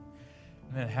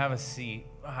And have a seat.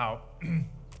 Wow.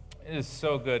 It is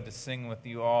so good to sing with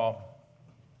you all.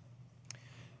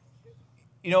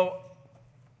 You know,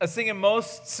 I was thinking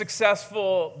most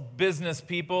successful business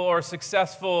people or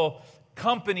successful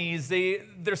companies,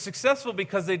 they're successful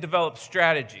because they develop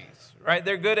strategies, right?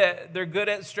 They're good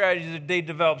at strategies. They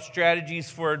develop strategies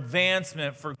for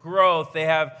advancement, for growth. They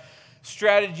have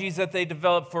strategies that they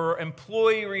develop for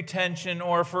employee retention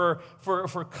or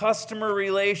for customer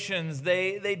relations.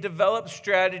 They develop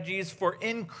strategies for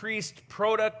increased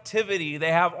productivity.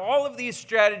 They have all of these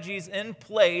strategies in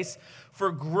place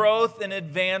for growth and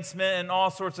advancement and all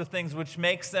sorts of things, which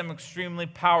makes them extremely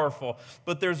powerful.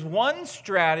 But there's one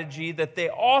strategy that they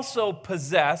also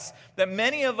possess that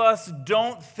many of us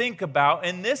don't think about,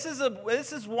 and this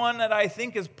is one that I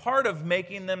think is part of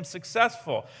making them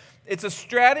successful. It's a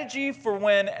strategy for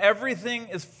when everything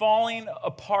is falling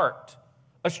apart.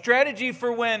 A strategy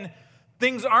for when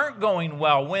things aren't going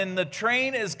well, when the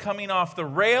train is coming off the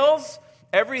rails,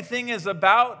 everything is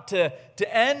about to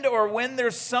end, or when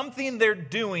there's something they're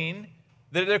doing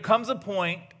that there comes a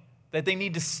point that they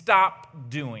need to stop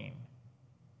doing.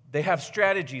 They have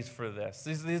strategies for this.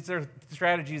 These are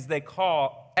strategies they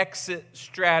call exit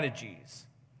strategies,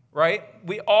 right?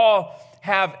 We all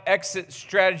have exit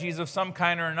strategies of some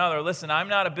kind or another. Listen, I'm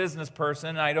not a business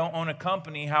person. I don't own a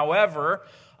company. However,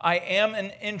 I am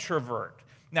an introvert.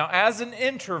 Now, as an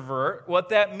introvert, what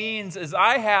that means is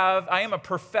I am a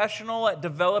professional at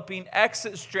developing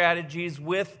exit strategies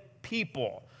with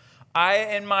people.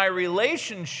 In my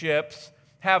relationships,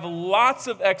 have lots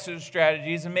of exit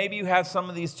strategies, and maybe you have some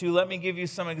of these too. Let me give you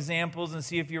some examples and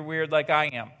see if you're weird like I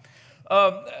am.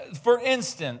 For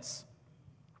instance,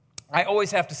 I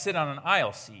always have to sit on an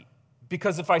aisle seat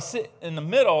because if I sit in the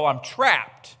middle, I'm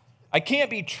trapped. I can't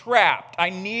be trapped. I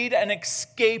need an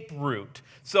escape route.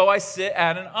 So I sit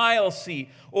at an aisle seat.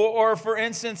 Or for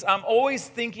instance, I'm always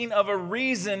thinking of a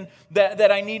reason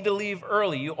that I need to leave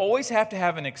early. You always have to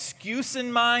have an excuse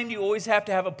in mind. You always have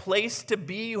to have a place to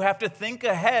be. You have to think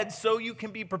ahead so you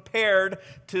can be prepared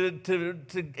to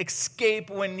escape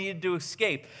when needed to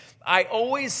escape. I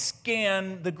always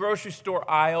scan the grocery store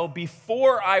aisle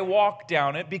before I walk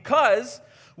down it because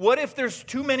what if there's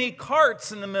too many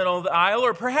carts in the middle of the aisle,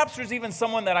 or perhaps there's even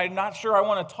someone that I'm not sure I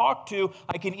want to talk to?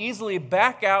 I can easily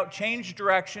back out, change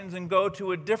directions, and go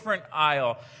to a different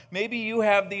aisle. Maybe you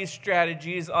have these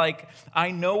strategies like,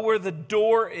 I know where the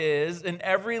door is in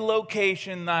every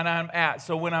location that I'm at.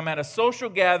 So when I'm at a social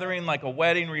gathering like a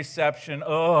wedding reception,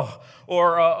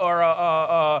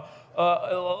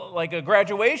 like a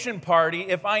graduation party,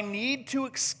 if I need to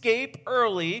escape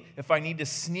early, if I need to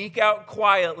sneak out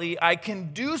quietly, I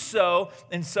can do so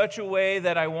in such a way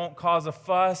that I won't cause a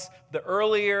fuss. The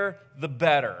earlier, the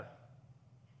better.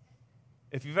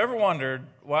 If you've ever wondered,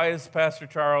 why is Pastor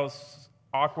Charles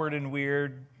awkward and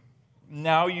weird?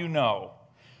 Now you know.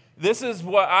 This is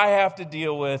what I have to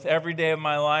deal with every day of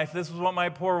my life. This is what my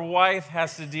poor wife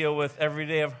has to deal with every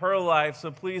day of her life. So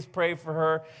please pray for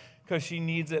her, because she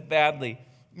needs it badly.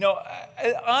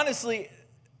 Honestly,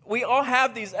 we all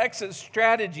have these exit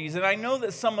strategies, and I know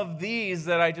that some of these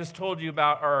that I just told you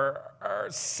about are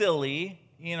silly,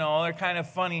 they're kind of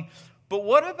funny. But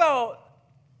what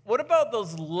about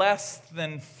those less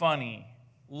than funny,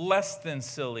 less than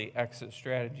silly exit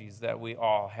strategies that we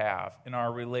all have in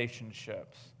our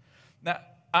relationships? Now,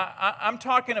 I'm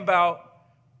talking about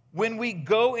when we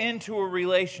go into a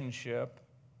relationship,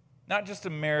 not just a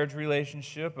marriage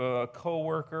relationship, a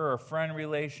coworker or a friend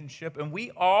relationship, and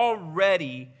we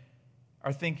already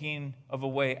are thinking of a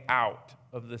way out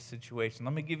of this situation.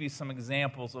 Let me give you some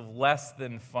examples of less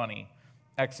than funny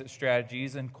exit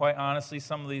strategies, and quite honestly,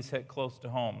 some of these hit close to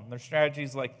home. They're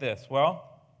strategies like this.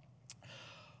 Well,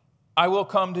 I will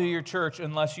come to your church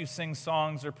unless you sing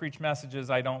songs or preach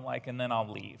messages I don't like, and then I'll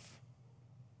leave.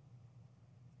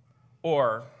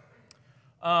 Or,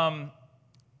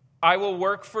 I will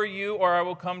work for you, or I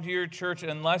will come to your church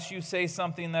unless you say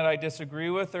something that I disagree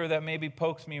with or that maybe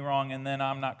pokes me wrong, and then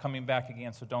I'm not coming back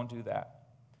again, so don't do that.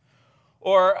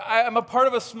 Or I'm a part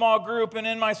of a small group, and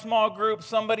in my small group,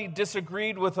 somebody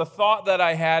disagreed with a thought that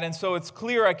I had, and so it's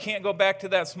clear I can't go back to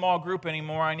that small group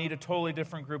anymore. I need a totally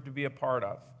different group to be a part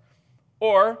of.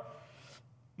 Or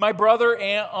my brother,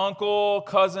 aunt, uncle,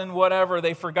 cousin, whatever,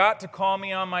 they forgot to call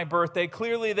me on my birthday.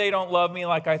 Clearly, they don't love me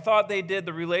like I thought they did.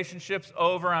 The relationship's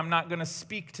over. I'm not going to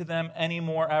speak to them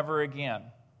anymore ever again.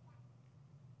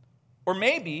 Or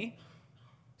maybe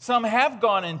some have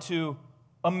gone into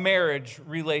a marriage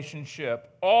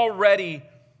relationship already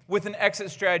with an exit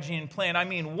strategy in plan. I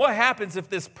mean, what happens if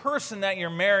this person that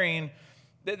you're marrying,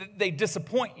 they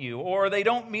disappoint you or they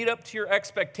don't meet up to your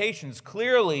expectations?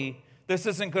 Clearly, this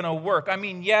isn't going to work. I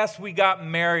mean, yes, we got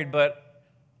married, but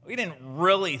we didn't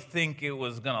really think it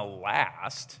was going to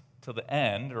last till the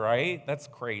end, right? That's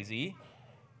crazy.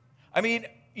 I mean,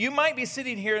 you might be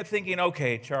sitting here thinking,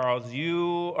 okay, Charles,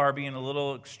 you are being a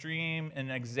little extreme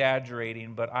and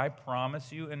exaggerating, but I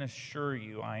promise you and assure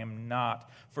you I am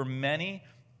not. For many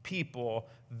people,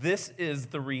 this is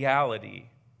the reality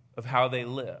of how they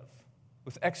live,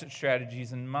 with exit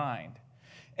strategies in mind.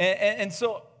 And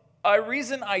so a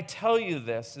reason I tell you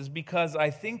this is because I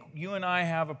think you and I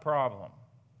have a problem.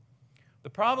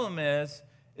 The problem is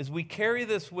we carry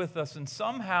this with us, and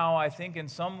somehow, I think in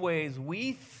some ways,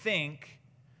 we think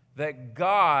that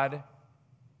God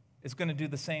is going to do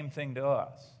the same thing to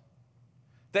us.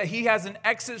 That he has an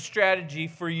exit strategy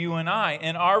for you and I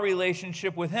in our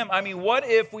relationship with him. I mean, what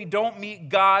if we don't meet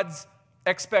God's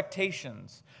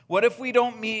expectations? What if we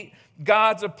don't meet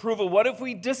God's approval? What if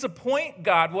we disappoint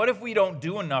God? What if we don't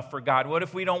do enough for God? What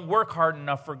if we don't work hard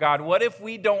enough for God? What if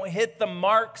we don't hit the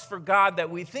marks for God that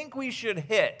we think we should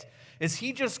hit? Is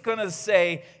he just going to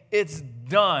say, it's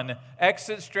done,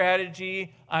 exit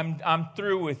strategy, I'm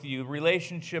through with you,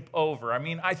 relationship over? I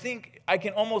mean, I think I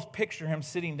can almost picture him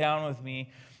sitting down with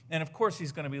me, and of course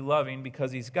he's going to be loving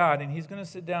because he's God, and he's going to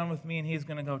sit down with me and he's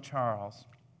going to go, Charles,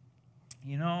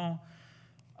 you know,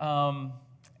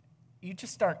 you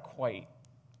just aren't quite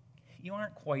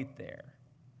there.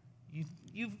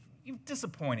 You've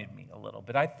disappointed me a little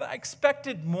bit. I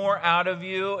expected more out of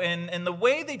you, and the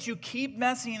way that you keep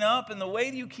messing up and the way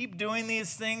that you keep doing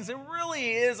these things, it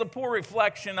really is a poor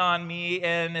reflection on me,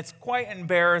 and it's quite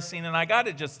embarrassing, and I got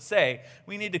to just say,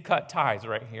 we need to cut ties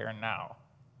right here and now.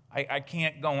 I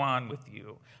can't go on with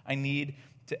you. I need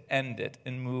to end it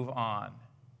and move on.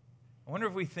 I wonder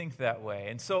if we think that way.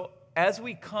 And so as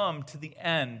we come to the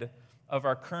end of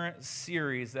our current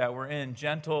series that we're in,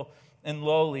 Gentle and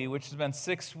Lowly, which has been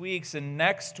 6 weeks, and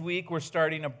next week we're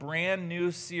starting a brand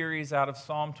new series out of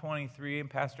Psalm 23, and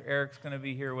Pastor Eric's going to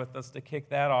be here with us to kick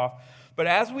that off. But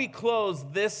as we close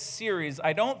this series,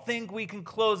 I don't think we can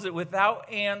close it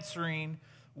without answering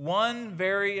one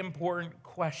very important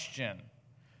question.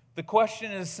 The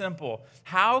question is simple: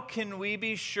 how can we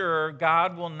be sure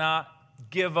God will not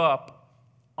give up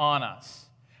on us?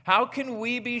 How can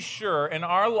we be sure in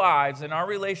our lives, in our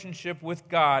relationship with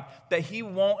God, that he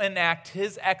won't enact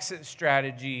his exit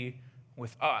strategy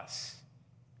with us?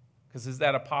 Because is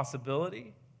that a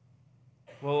possibility?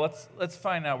 Well, let's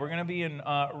find out. We're going to be in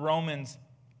Romans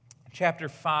chapter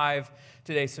 5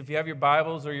 today. So if you have your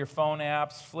Bibles or your phone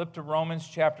apps, flip to Romans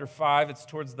chapter 5. It's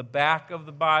towards the back of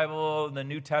the Bible, the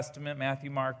New Testament: Matthew,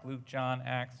 Mark, Luke, John,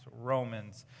 Acts,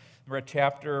 Romans. We're at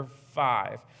chapter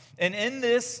 5. And in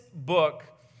this book,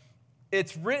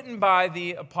 it's written by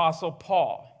the Apostle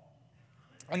Paul.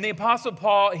 And the Apostle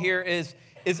Paul here is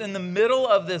in the middle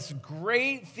of this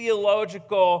great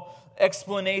theological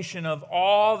explanation of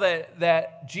all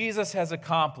that Jesus has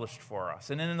accomplished for us.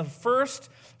 And in the first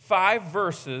 5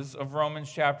 verses of Romans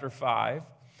chapter 5,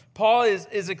 Paul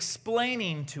is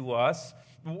explaining to us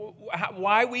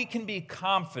why we can be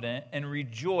confident and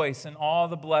rejoice in all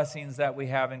the blessings that we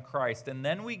have in Christ. And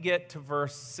then we get to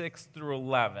verse 6 through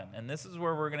 11. And this is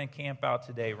where we're going to camp out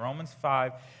today, Romans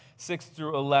 5, 6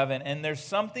 through 11. And there's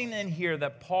something in here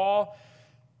that Paul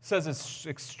says is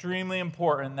extremely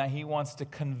important that he wants to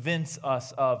convince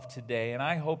us of today. And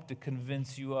I hope to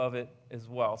convince you of it as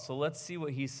well. So let's see what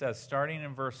he says, starting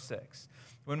in verse 6.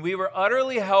 When we were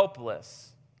utterly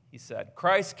helpless, he said,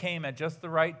 Christ came at just the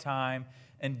right time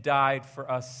and died for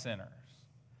us sinners.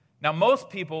 Now, most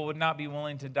people would not be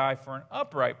willing to die for an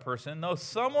upright person, though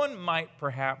someone might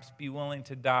perhaps be willing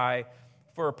to die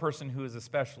for a person who is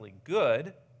especially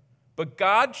good. But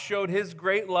God showed his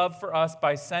great love for us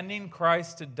by sending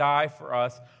Christ to die for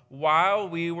us while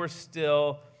we were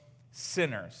still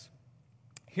sinners.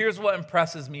 Here's what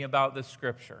impresses me about this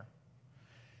scripture.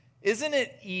 Isn't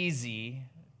it easy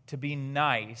to be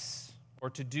nice or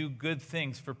to do good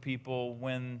things for people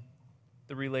when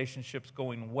the relationship's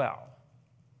going well?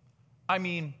 I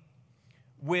mean,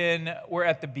 when we're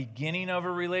at the beginning of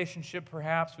a relationship,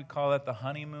 perhaps we call that the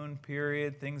honeymoon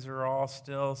period. Things are all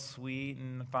still sweet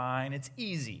and fine. It's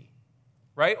easy,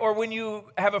 right? Or when you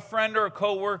have a friend or a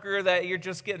coworker that you're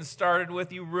just getting started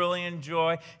with, you really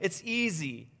enjoy. It's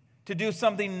easy to do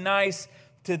something nice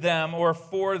to them or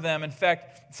for them. In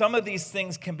fact, some of these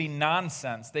things can be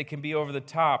nonsense. They can be over the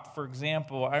top. For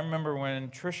example, I remember when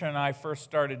Trisha and I first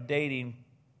started dating,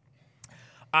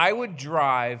 I would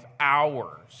drive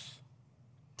hours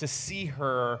to see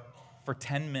her for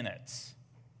 10 minutes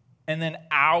and then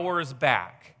hours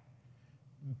back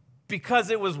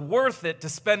because it was worth it to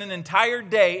spend an entire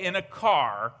day in a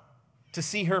car to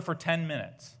see her for 10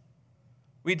 minutes.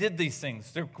 We did these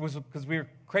things because we were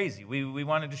crazy. We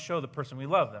wanted to show the person we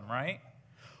love them, right?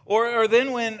 Or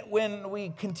then when we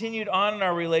continued on in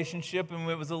our relationship and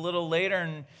it was a little later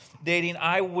in dating,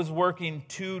 I was working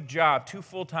two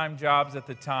full-time jobs at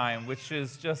the time, which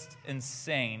is just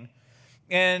insane.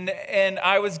 And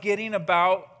I was getting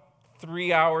about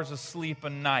 3 hours of sleep a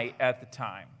night at the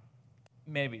time,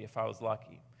 maybe if I was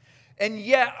lucky. And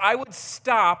yet I would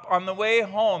stop on the way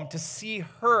home to see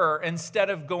her instead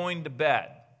of going to bed,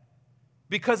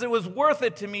 because it was worth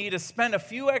it to me to spend a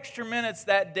few extra minutes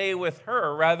that day with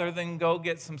her rather than go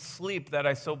get some sleep that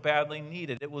I so badly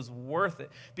needed. It was worth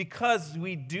it because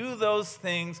we do those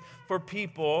things for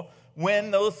people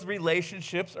when those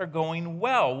relationships are going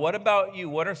well. What about you?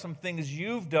 What are some things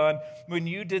you've done when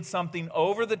you did something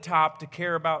over the top to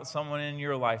care about someone in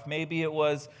your life? Maybe it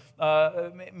was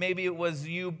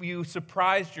you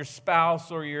surprised your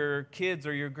spouse or your kids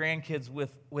or your grandkids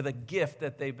with a gift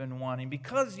that they've been wanting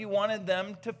because you wanted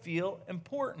them to feel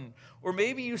important. Or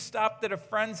maybe you stopped at a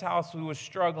friend's house who was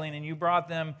struggling and you brought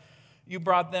them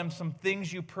some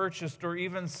things you purchased or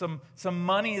even some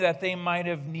money that they might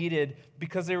have needed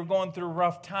because they were going through a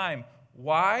rough time.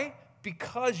 Why?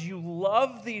 Because you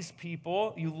love these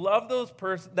people, you love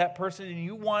that person, and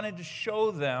you wanted to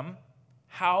show them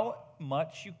how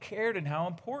much you cared and how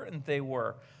important they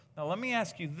were. Now, let me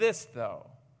ask you this, though.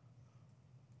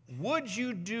 Would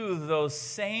you do those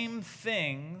same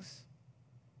things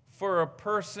for a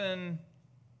person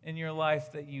in your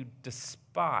life that you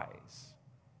despise?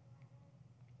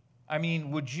 I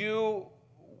mean, would you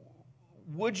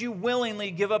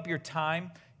willingly give up your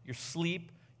time, your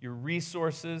sleep, your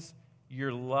resources,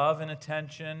 your love and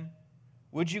attention?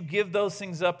 Would you give those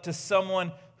things up to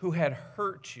someone who had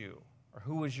hurt you or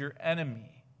who was your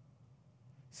enemy?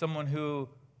 Someone who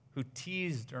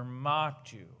teased or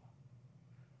mocked you?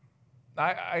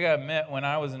 I got to admit, when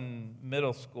I was in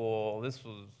middle school, this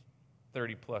was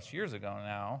 30 plus years ago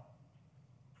now,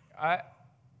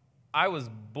 I was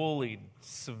bullied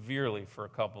severely for a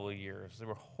couple of years. They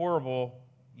were horrible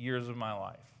years of my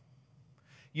life.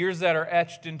 Years that are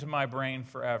etched into my brain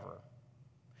forever.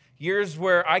 Years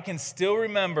where I can still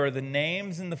remember the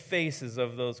names and the faces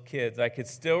of those kids. I could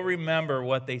still remember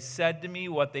what they said to me,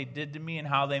 what they did to me, and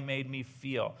how they made me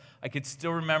feel. I could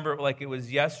still remember it like it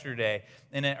was yesterday.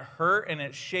 And it hurt and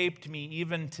it shaped me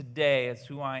even today as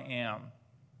who I am.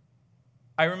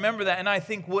 I remember that, and I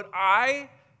think, would I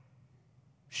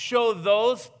show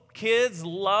those kids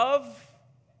love?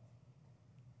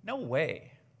 No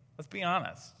way. Let's be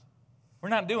honest. We're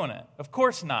not doing it. Of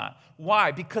course not.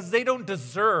 Why? Because they don't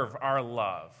deserve our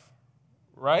love,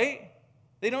 right?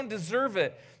 They don't deserve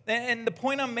it. And the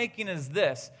point I'm making is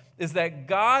this, is that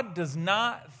God does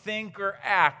not think or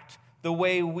act the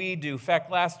way we do. In fact,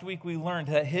 last week we learned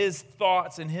that his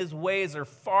thoughts and his ways are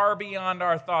far beyond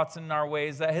our thoughts and our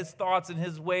ways, that his thoughts and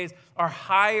his ways are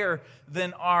higher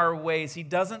than our ways. He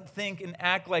doesn't think and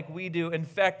act like we do. In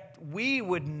fact, we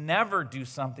would never do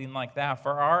something like that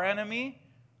for our enemy,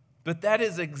 but that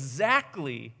is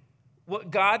exactly what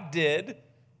God did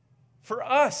for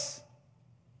us,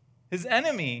 his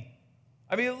enemy.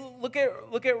 I mean, look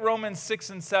at Romans 6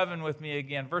 and 7 with me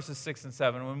again, verses 6 and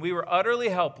 7. When we were utterly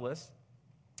helpless,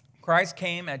 Christ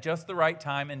came at just the right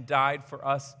time and died for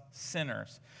us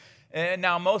sinners. And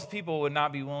now, most people would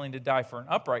not be willing to die for an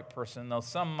upright person, though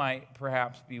some might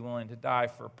perhaps be willing to die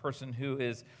for a person who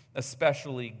is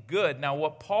especially good. Now,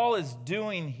 what Paul is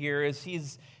doing here is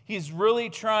he's really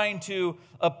trying to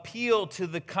appeal to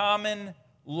the common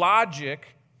logic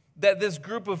that this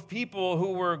group of people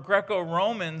who were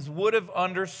Greco-Romans would have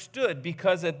understood,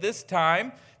 because at this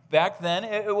time, back then,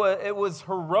 it was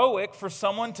heroic for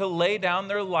someone to lay down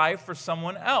their life for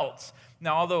someone else.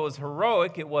 Now, although it was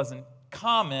heroic, it wasn't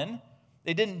common.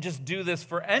 They didn't just do this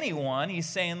for anyone. He's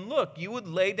saying, look, you would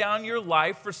lay down your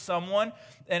life for someone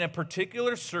in a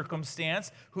particular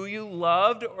circumstance who you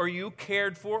loved or you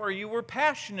cared for or you were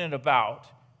passionate about.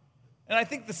 And I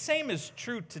think the same is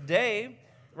true today,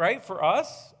 right, for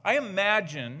us. I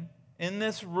imagine in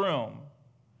this room,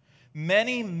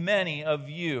 many, many of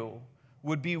you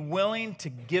would be willing to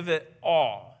give it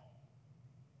all,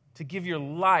 to give your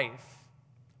life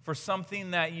for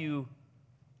something that you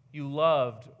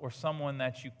loved or someone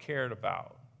that you cared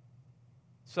about.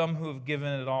 Some who have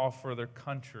given it all for their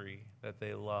country that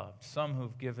they loved. Some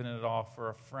who've given it all for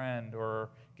a friend or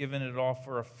given it all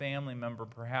for a family member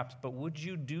perhaps. But would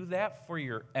you do that for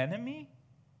your enemy?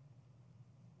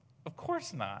 Of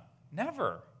course not.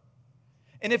 Never.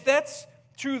 And if that's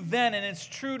true then and it's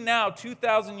true now,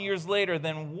 2,000 years later,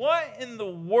 then what in the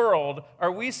world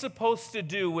are we supposed to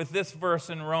do with this verse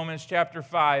in Romans chapter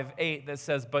 5:8 that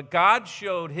says, "But God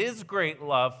showed his great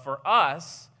love for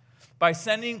us by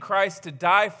sending Christ to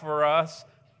die for us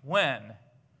when?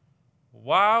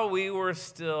 While we were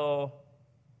still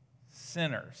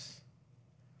sinners."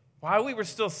 While we were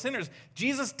still sinners.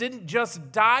 Jesus didn't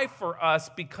just die for us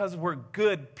because we're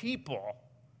good people.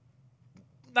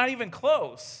 Not even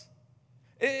close.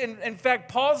 In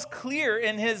fact, Paul's clear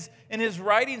in his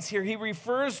writings here. He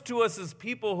refers to us as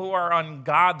people who are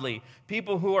ungodly,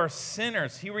 people who are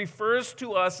sinners. He refers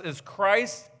to us as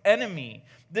Christ's enemy.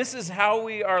 This is how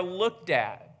we are looked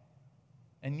at.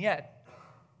 And yet,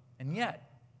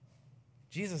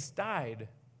 Jesus died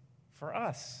for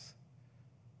us,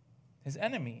 his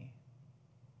enemy.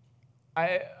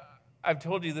 I've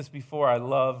told you this before. I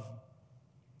love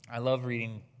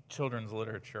reading children's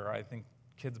literature. I think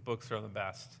kids' books are the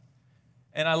best.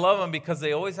 And I love them because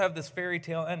they always have this fairy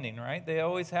tale ending, right? They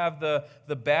always have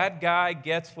the bad guy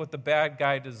gets what the bad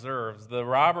guy deserves. The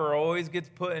robber always gets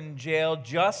put in jail.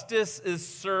 Justice is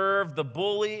served. The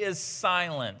bully is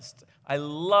silenced. I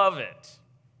love it.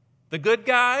 The good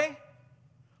guy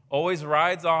always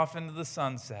rides off into the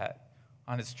sunset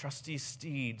on his trusty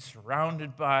steed,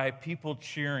 surrounded by people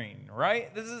cheering,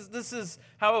 right? This is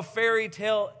how a fairy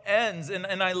tale ends,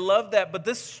 and I love that. But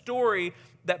this story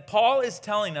that Paul is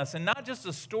telling us, and not just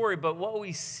a story, but what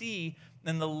we see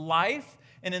in the life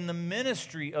and in the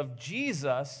ministry of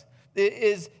Jesus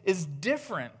is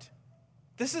different.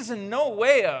 This is in no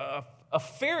way a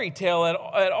fairy tale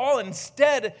at all.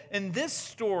 Instead, in this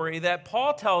story that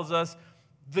Paul tells us,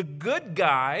 the good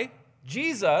guy,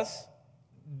 Jesus,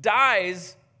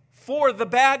 dies for the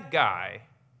bad guy,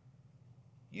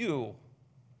 you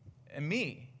and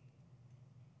me.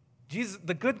 Jesus,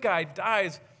 the good guy,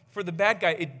 dies for the bad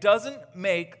guy. It doesn't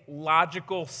make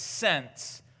logical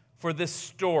sense for this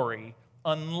story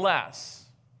unless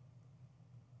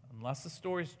the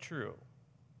story is true.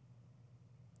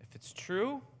 If it's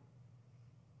true,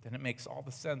 then it makes all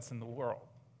the sense in the world.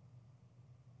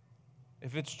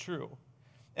 If it's true.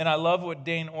 And I love what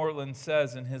Dane Ortland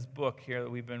says in his book here that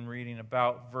we've been reading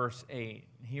about verse 8.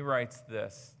 He writes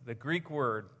this: the Greek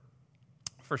word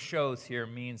for shows here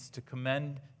means to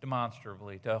commend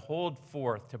demonstrably, to hold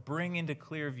forth, to bring into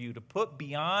clear view, to put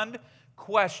beyond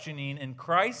questioning. In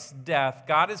Christ's death,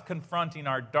 God is confronting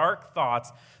our dark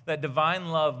thoughts that divine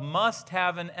love must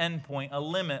have an endpoint, a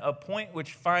limit, a point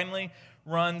which finally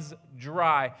runs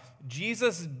dry.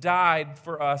 Jesus died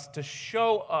for us to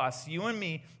show us, you and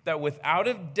me, that without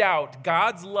a doubt,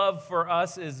 God's love for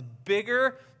us is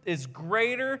bigger, is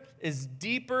greater, is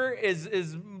deeper,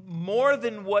 is more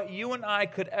than what you and I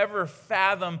could ever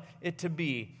fathom it to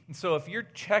be. And so if you're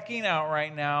checking out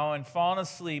right now and falling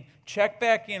asleep, check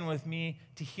back in with me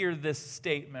to hear this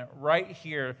statement right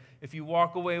here. If you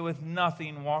walk away with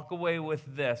nothing, walk away with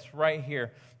this right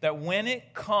here. That when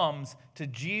it comes to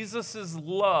Jesus'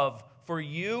 love for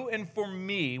you and for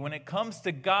me, when it comes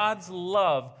to God's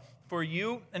love for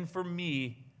you and for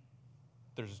me,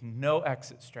 there's no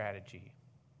exit strategy.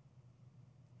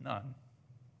 None.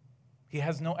 He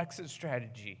has no exit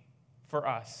strategy for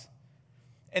us.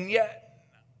 And yet,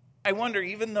 I wonder,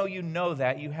 even though you know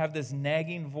that, you have this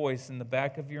nagging voice in the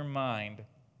back of your mind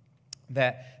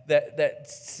that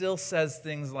still says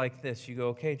things like this. You go,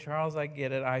 okay, Charles, I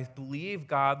get it. I believe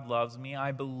God loves me.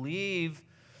 I believe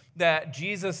that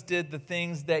Jesus did the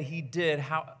things that he did.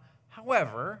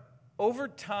 However, over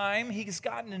time, he's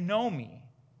gotten to know me.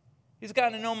 He's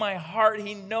gotten to know my heart.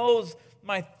 He knows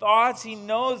my thoughts. He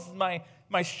knows my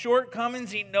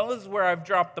shortcomings. He knows where I've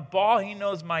dropped the ball. He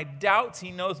knows my doubts.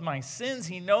 He knows my sins.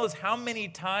 He knows how many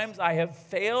times I have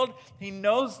failed. He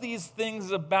knows these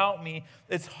things about me.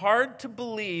 It's hard to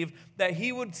believe that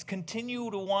he would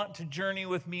continue to want to journey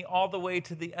with me all the way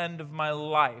to the end of my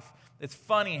life. It's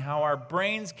funny how our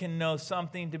brains can know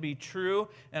something to be true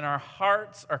and our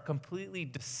hearts are completely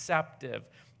deceptive.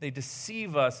 They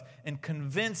deceive us and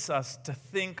convince us to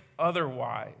think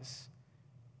otherwise.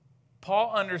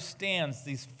 Paul understands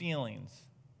these feelings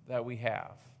that we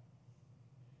have.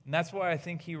 And that's why I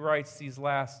think he writes these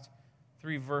last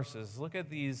 3 verses. Look at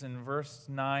these in verse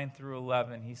 9 through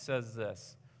 11. He says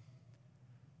this: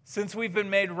 since we've been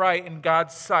made right in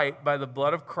God's sight by the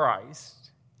blood of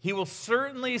Christ, he will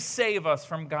certainly save us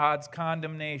from God's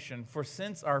condemnation. For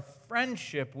since our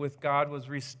friendship with God was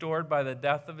restored by the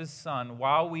death of his Son,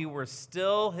 while we were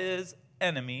still his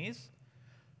enemies,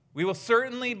 we will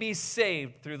certainly be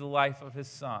saved through the life of his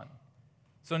Son.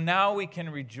 So now we can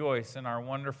rejoice in our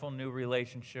wonderful new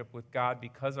relationship with God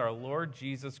because our Lord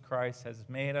Jesus Christ has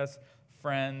made us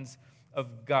friends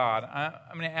of God.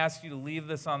 I'm going to ask you to leave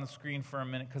this on the screen for a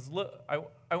minute because look,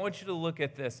 I want you to look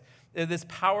at this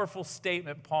powerful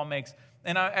statement Paul makes.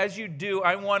 And as you do,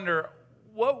 I wonder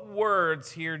what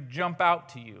words here jump out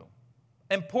to you.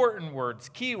 Important words,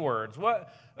 key words.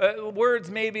 What words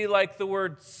maybe like the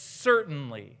word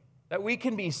certainly, that we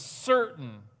can be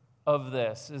certain of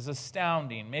this is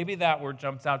astounding. Maybe that word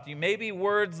jumps out to you. Maybe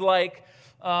words like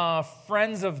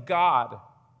friends of God.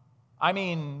 I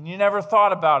mean, you never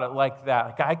thought about it like that.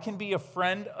 Like, I can be a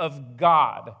friend of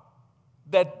God.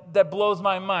 That blows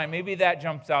my mind. Maybe that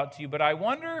jumps out to you. But I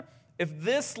wonder if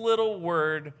this little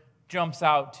word jumps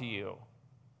out to you.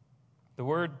 The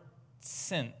word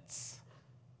since.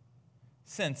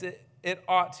 Since. It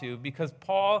ought to, because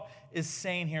Paul is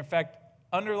saying here, in fact,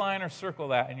 underline or circle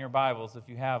that in your Bibles if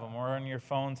you have them, or on your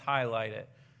phones, highlight it.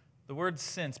 The word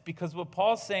since, because what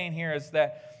Paul's saying here is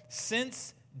that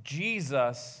since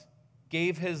Jesus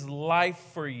gave his life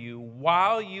for you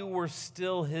while you were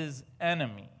still his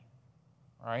enemy,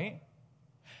 right?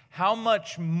 How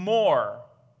much more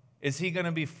is he going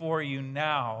to be for you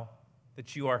now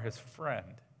that you are his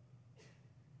friend?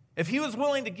 If he was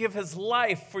willing to give his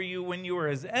life for you when you were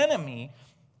his enemy,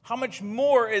 how much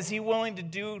more is he willing to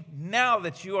do now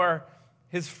that you are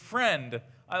his friend?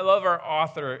 I love our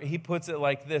author. He puts it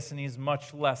like this, and he's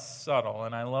much less subtle,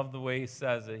 and I love the way he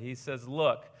says it. He says,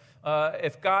 look,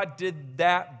 if God did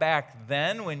that back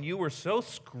then when you were so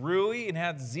screwy and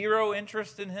had zero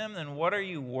interest in him, then what are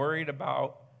you worried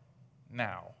about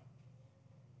now?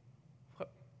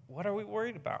 What are we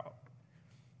worried about?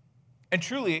 And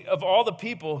truly, of all the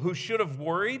people who should have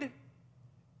worried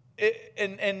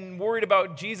and worried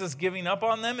about Jesus giving up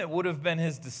on them, it would have been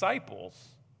his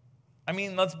disciples. I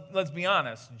mean, let's be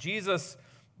honest. Jesus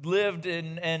lived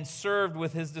and served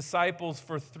with his disciples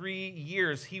for 3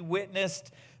 years. He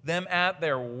witnessed them at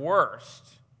their worst.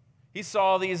 He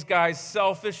saw these guys'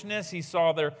 selfishness. He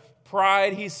saw their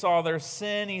pride. He saw their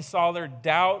sin. He saw their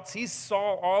doubts. He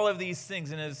saw all of these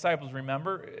things in his disciples.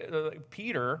 Remember,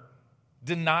 Peter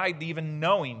denied even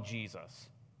knowing Jesus,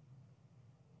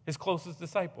 his closest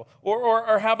disciple.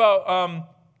 Or how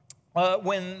about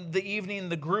when the evening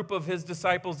the group of his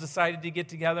disciples decided to get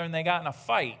together and they got in a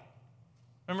fight?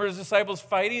 Remember his disciples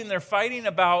fighting? They're fighting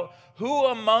about who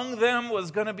among them was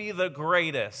going to be the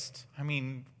greatest. I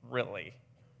mean, really.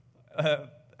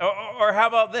 Or how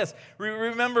about this?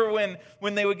 Remember when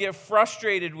they would get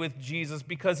frustrated with Jesus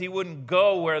because he wouldn't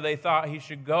go where they thought he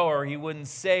should go, or he wouldn't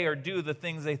say or do the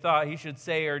things they thought he should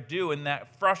say or do, and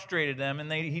that frustrated them, and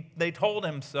they told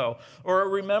him so. Or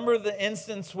remember the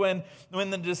instance when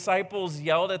the disciples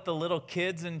yelled at the little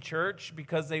kids in church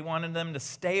because they wanted them to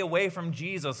stay away from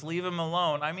Jesus, leave him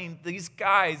alone. I mean, these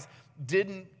guys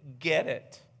didn't get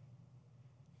it.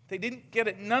 They didn't get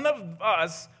it. None of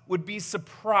us would be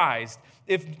surprised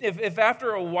if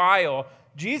after a while,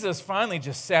 Jesus finally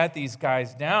just sat these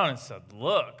guys down and said,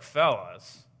 look,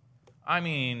 fellas, I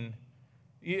mean,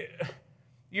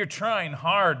 you're trying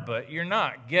hard, but you're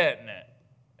not getting it.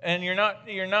 And you're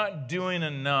not doing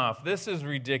enough. This is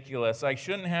ridiculous. I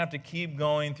shouldn't have to keep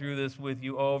going through this with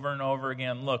you over and over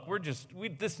again. Look,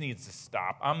 this needs to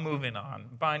stop. I'm moving on.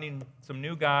 Finding some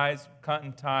new guys,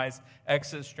 cutting ties,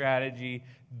 exit strategy,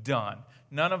 done.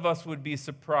 None of us would be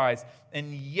surprised.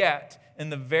 And yet, in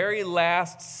the very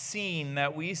last scene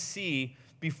that we see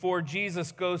before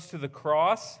Jesus goes to the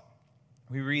cross,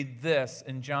 we read this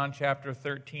in John chapter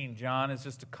 13. John is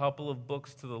just a couple of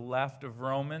books to the left of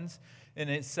Romans. And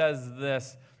it says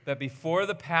this, that before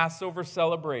the Passover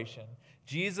celebration,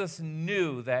 Jesus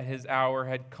knew that his hour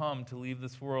had come to leave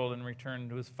this world and return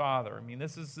to his Father. I mean,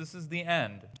 this is the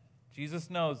end. Jesus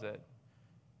knows it.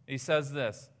 He says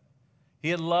this, he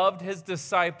had loved his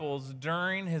disciples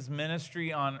during his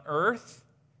ministry on earth,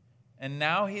 and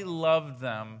now he loved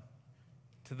them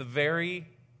to the very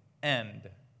end.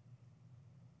 To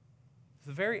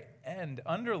the very end.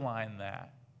 Underline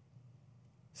that.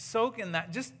 Soak in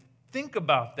that. Just think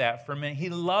about that for a minute. He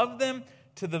loved them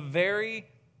to the very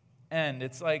end.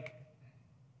 It's like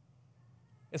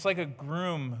a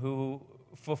groom who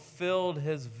fulfilled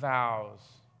his vows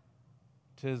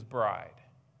to his bride.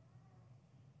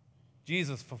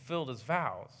 Jesus fulfilled his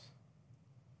vows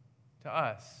to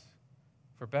us,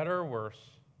 for better or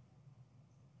worse,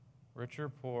 rich or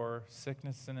poor,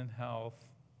 sickness and in health,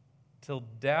 till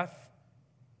death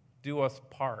do us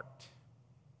part.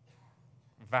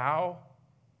 Vow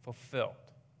fulfilled.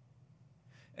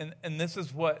 And this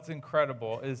is what's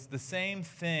incredible, is the same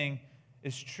thing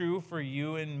is true for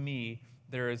you and me.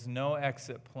 There is no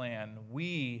exit plan.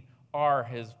 We are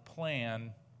his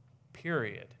plan,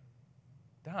 period.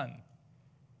 Done.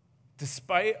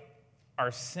 Despite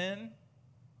our sin,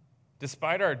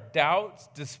 Despite our doubts,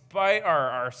 despite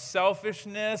our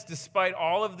selfishness, despite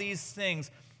all of these things,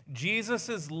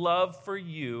 Jesus' love for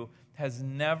you has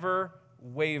never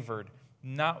wavered,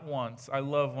 not once. I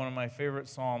love one of my favorite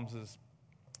Psalms is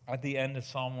at the end of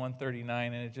Psalm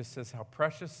 139, and it just says, how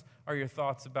precious are your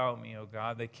thoughts about me, O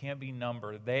God. They can't be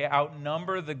numbered. They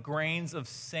outnumber the grains of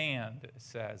sand, it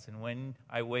says. And when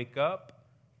I wake up,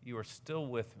 you are still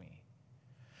with me.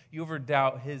 You ever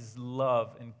doubt his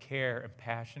love and care and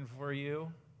passion for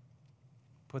you?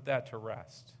 Put that to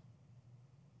rest.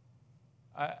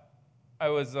 I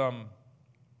was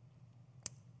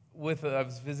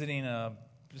visiting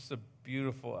just a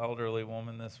beautiful elderly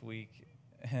woman this week,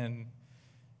 and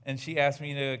she asked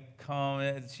me to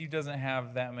come. She doesn't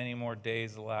have that many more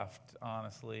days left,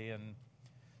 honestly, and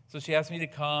so she asked me to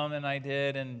come, and I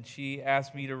did, and she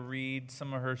asked me to read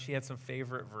some of she had some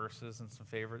favorite verses and some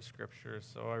favorite scriptures,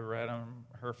 so I read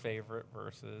her favorite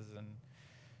verses,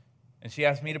 and she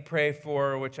asked me to pray for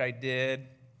her, which I did,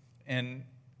 and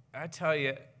I tell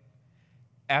you,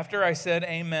 after I said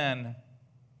amen,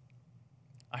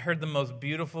 I heard the most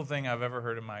beautiful thing I've ever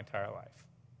heard in my entire life.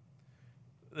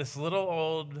 This little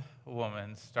old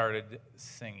woman started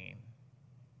singing,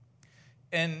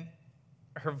 and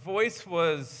her voice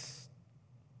was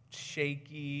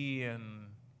shaky and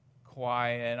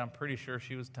quiet. I'm pretty sure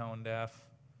she was tone deaf.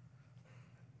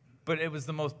 But it was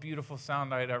the most beautiful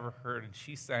sound I'd ever heard. And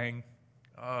she sang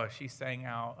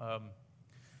out,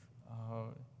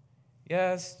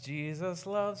 yes, Jesus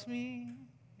loves me.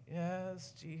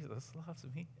 Yes, Jesus loves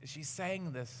me. She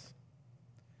sang this.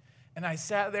 And I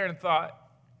sat there and thought,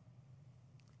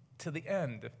 to the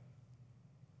end.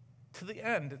 To the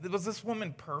end. Was this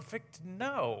woman perfect?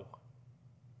 No.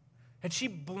 Had she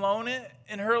blown it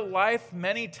in her life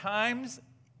many times?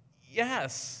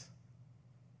 Yes.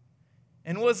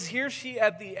 And was she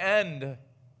at the end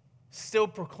still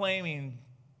proclaiming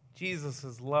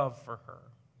Jesus' love for her?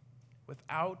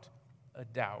 Without a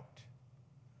doubt.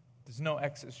 There's no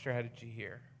exit strategy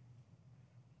here.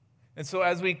 And so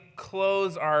as we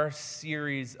close our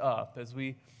series up, as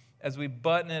we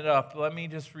button it up, let me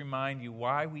just remind you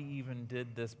why we even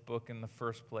did this book in the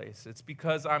first place. It's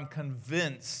because I'm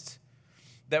convinced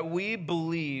that we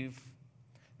believe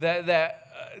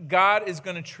that God is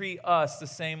going to treat us the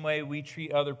same way we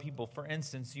treat other people. For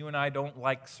instance, you and I don't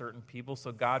like certain people,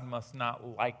 so God must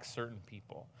not like certain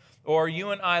people. Or you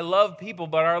and I love people,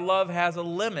 but our love has a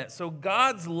limit, so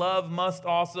God's love must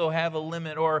also have a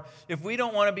limit. Or if we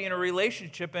don't want to be in a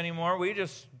relationship anymore, we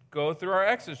just go through our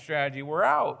exit strategy. We're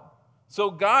out.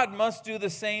 So God must do the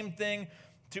same thing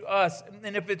to us.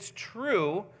 And if it's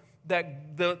true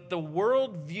that the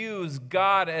world views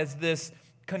God as this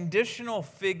conditional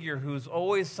figure who's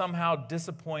always somehow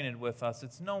disappointed with us,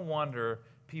 it's no wonder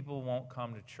people won't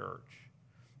come to church.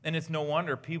 And it's no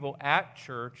wonder people at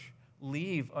church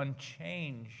leave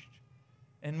unchanged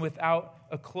and without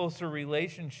a closer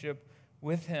relationship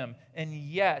with him. And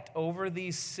yet, over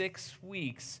these 6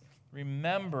 weeks,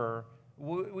 remember,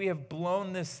 we have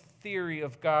blown this theory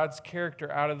of God's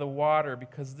character out of the water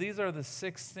because these are the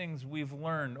 6 things we've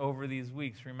learned over these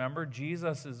weeks. Remember,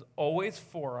 Jesus is always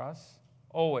for us,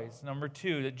 always. Number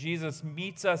 2, that Jesus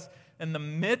meets us in the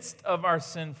midst of our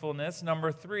sinfulness.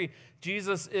 Number 3,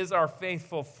 Jesus is our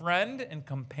faithful friend and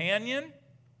companion.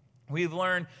 We've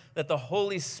learned that the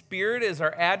Holy Spirit is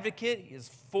our advocate. He is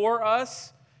for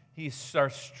us. He's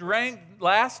our strength.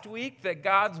 Last week, that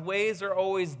God's ways are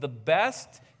always the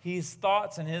best. His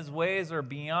thoughts and his ways are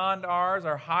beyond ours,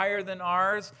 are higher than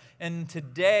ours. And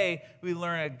today, we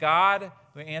learn that God,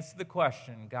 we answer the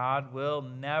question, God will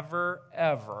never,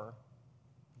 ever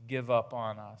give up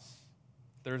on us.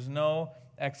 There's no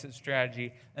exit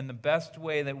strategy. And the best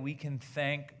way that we can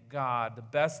thank God, the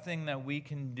best thing that we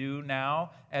can do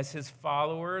now as his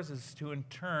followers is to in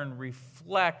turn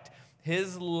reflect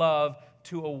his love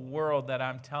to a world that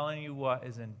I'm telling you what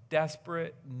is in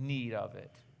desperate need of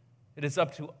it. It is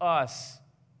up to us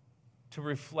to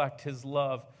reflect his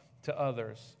love to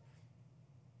others.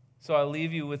 So I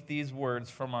leave you with these words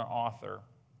from our author.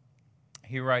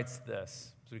 He writes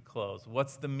this as we close.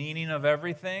 What's the meaning of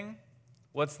everything?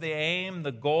 What's the aim,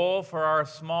 the goal for our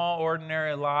small,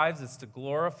 ordinary lives? It's to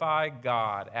glorify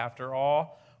God. After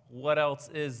all, what else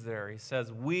is there? He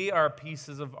says, we are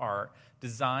pieces of art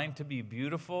designed to be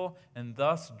beautiful and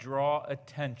thus draw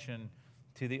attention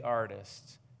to the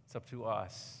artist. It's up to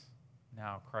us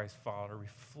now, Christ follower, to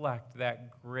reflect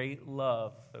that great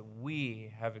love that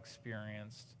we have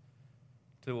experienced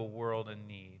to a world in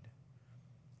need.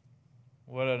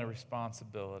 What a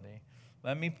responsibility.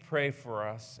 Let me pray for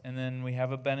us, and then we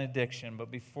have a benediction.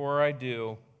 But before I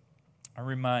do, I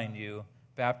remind you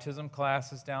baptism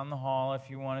classes down the hall if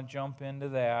you want to jump into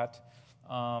that.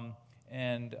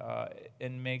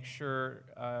 And make sure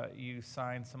you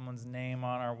sign someone's name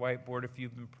on our whiteboard if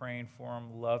you've been praying for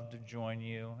them. Love to join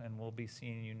you, and we'll be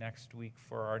seeing you next week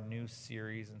for our new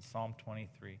series in Psalm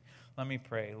 23. Let me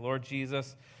pray. Lord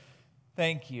Jesus,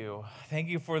 thank you. Thank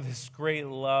you for this great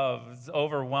love. It's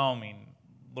overwhelming.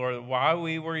 Lord, while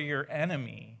we were your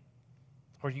enemy,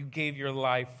 Lord, you gave your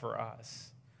life for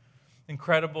us.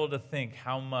 Incredible to think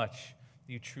how much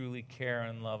you truly care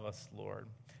and love us, Lord.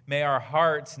 May our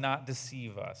hearts not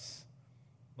deceive us.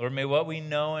 Lord, may what we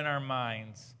know in our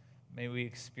minds, may we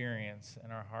experience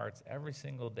in our hearts every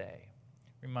single day.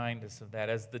 Remind us of that.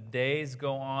 As the days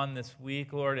go on this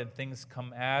week, Lord, and things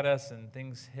come at us and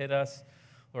things hit us,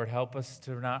 Lord, help us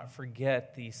to not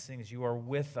forget these things. You are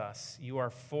with us. You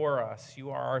are for us. You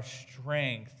are our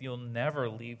strength. You'll never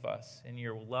leave us, and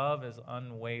your love is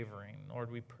unwavering. Lord,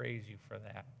 we praise you for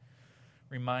that.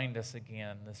 Remind us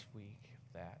again this week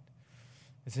of that.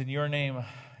 It's in your name,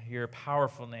 your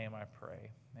powerful name, I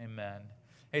pray. Amen.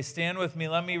 Hey, stand with me.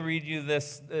 Let me read you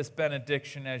this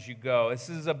benediction as you go. This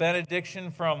is a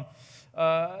benediction from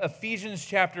Ephesians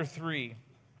chapter 3.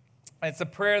 It's a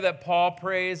prayer that Paul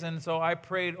prays, and so I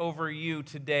prayed over you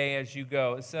today as you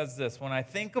go. It says this: when I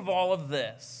think of all of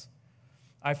this,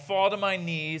 I fall to my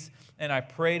knees and I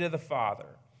pray to the Father,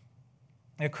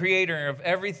 the creator of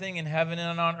everything in heaven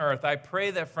and on earth. I pray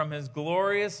that from his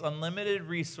glorious, unlimited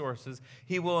resources,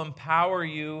 he will empower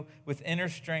you with inner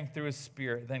strength through his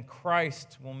Spirit. Then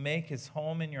Christ will make his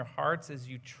home in your hearts as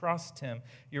you trust him.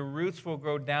 Your roots will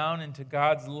grow down into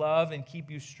God's love and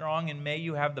keep you strong, and may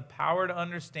you have the power to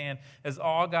understand, as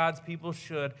all God's people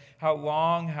should, how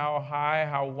long, how high,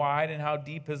 how wide, and how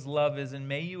deep his love is. And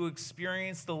may you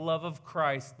experience the love of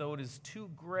Christ, though it is too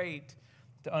great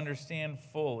to understand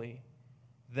fully.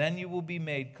 Then you will be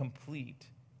made complete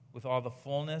with all the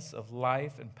fullness of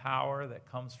life and power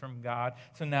that comes from God.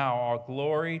 So now all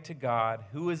glory to God,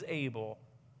 who is able,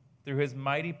 through his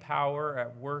mighty power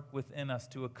at work within us,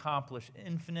 to accomplish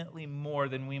infinitely more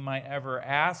than we might ever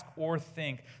ask or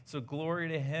think. So glory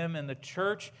to him in the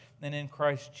church and in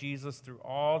Christ Jesus through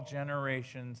all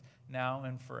generations, now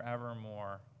and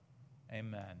forevermore.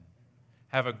 Amen.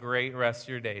 Have a great rest of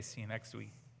your day. See you next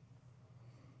week.